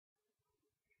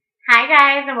Hi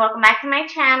guys, and welcome back to my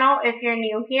channel. If you're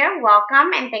new here,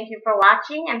 welcome and thank you for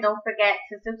watching, and don't forget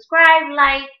to subscribe,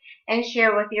 like, and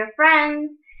share with your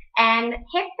friends, and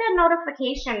hit the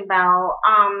notification bell.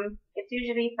 It's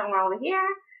usually somewhere over here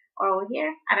or over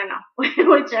here, I don't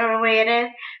know, whichever way it is,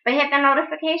 but hit the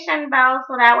notification bell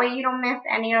so that way you don't miss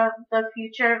any of the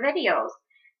future videos.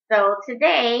 So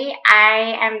today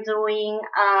I am doing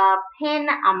a pin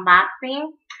unboxing.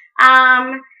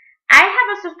 I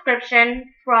have a subscription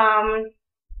from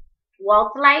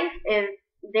Walt Life. Is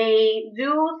they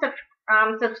do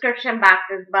subscription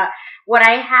boxes, but what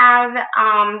I have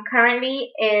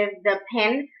currently is the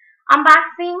pin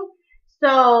unboxing.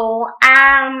 So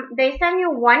they send you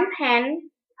one pin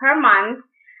per month.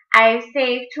 I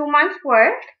saved 2 months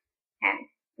worth, and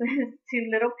two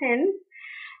little pins.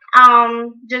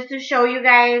 Just to show you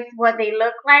guys what they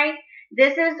look like.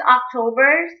 This is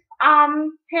October's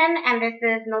pin, and this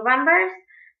is November's.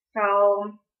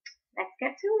 So let's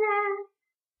get to that.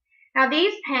 Now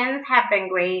these pins have been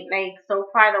great, like so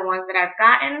far the ones that I've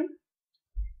gotten.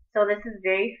 So this is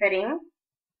very fitting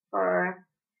for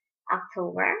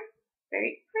October.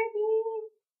 Very pretty.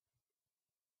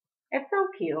 It's so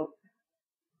cute.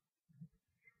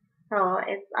 So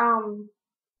it's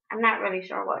I'm not really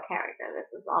sure what character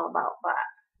this is all about, but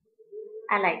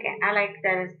I like it. I like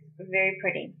that it's very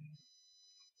pretty.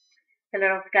 The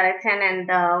little skeleton and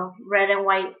the red and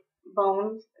white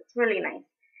bones. It's really nice.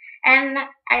 And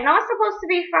I know it's supposed to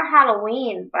be for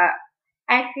Halloween, but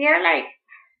I feel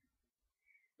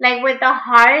like with the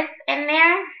hearts in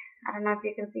there, I don't know if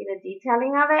you can see the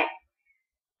detailing of it.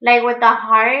 Like with the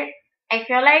heart, I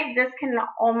feel like this can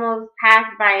almost pass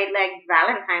by like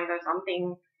Valentine's or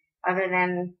something other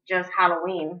than just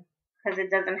Halloween, because it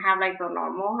doesn't have like the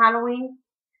normal Halloween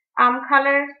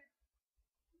colors.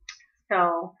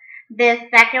 So this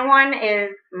second one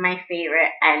is my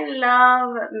favorite. I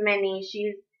love Minnie.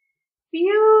 She's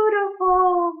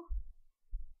beautiful.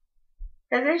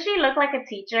 Doesn't she look like a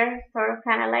teacher? Sort of,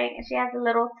 kind of like. She has a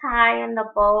little tie and the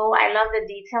bow. I love the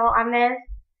detail on this.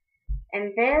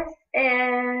 And this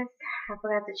is, I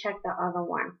forgot to check the other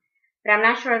one. But I'm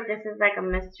not sure if this is like a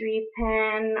mystery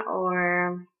pin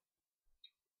or,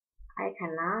 I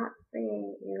cannot see.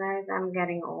 You guys, I'm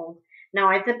getting old. No,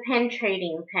 it's a pin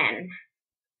trading pin.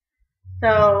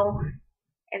 So,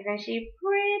 isn't she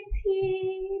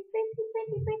pretty?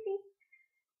 Pretty.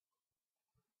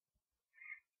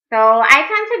 So I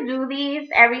tend to do these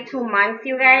every 2 months,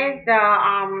 you guys.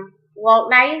 The Walt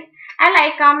Life, I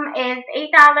like them.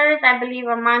 It's $8, I believe,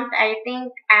 a month. I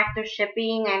think after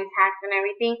shipping and tax and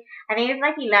everything, I think it's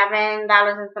like $11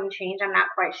 and some change. I'm not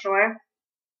quite sure.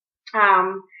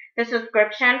 The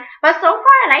subscription, but so far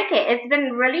I like it. It's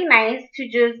been really nice to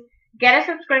just get a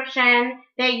subscription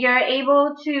that you're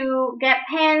able to get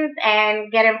pins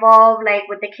and get involved like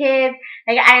with the kids.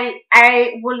 Like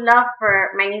I would love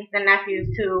for my nieces and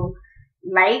nephews to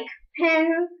like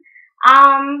pins,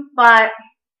 but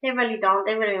they really don't.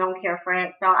 They really don't care for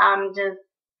it. So I'm just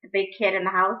a big kid in the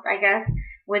house, I guess,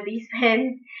 with these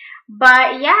pins.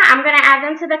 But yeah, I'm gonna add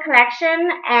them to the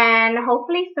collection, and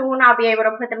hopefully soon I'll be able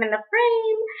to put them in the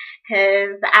frame,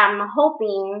 because I'm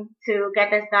hoping to get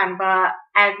this done. But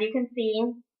as you can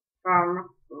see from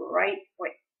where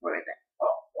is it?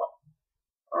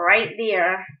 Right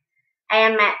there, I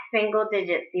am at single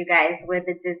digits, you guys, with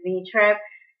the Disney trip.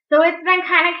 So it's been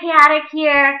kind of chaotic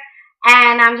here,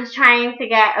 and I'm just trying to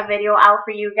get a video out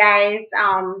for you guys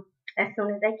as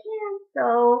soon as I can.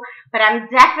 So, but I'm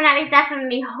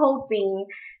definitely hoping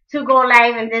to go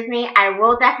live in Disney. I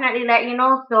will definitely let you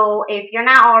know. So if you're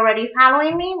not already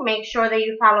following me, make sure that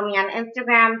you follow me on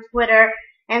Instagram, Twitter,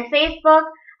 and Facebook.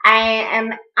 I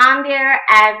am on there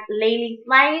as Laylee's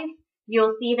Life.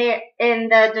 You'll see it in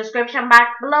the description box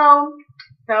below.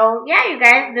 So yeah, you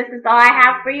guys, this is all I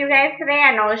have for you guys today.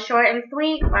 I know it's short and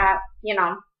sweet, but you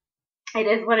know, it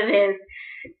is what it is.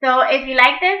 So if you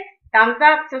like this, thumbs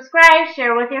up, subscribe,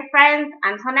 share with your friends.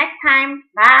 Until next time,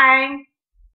 bye.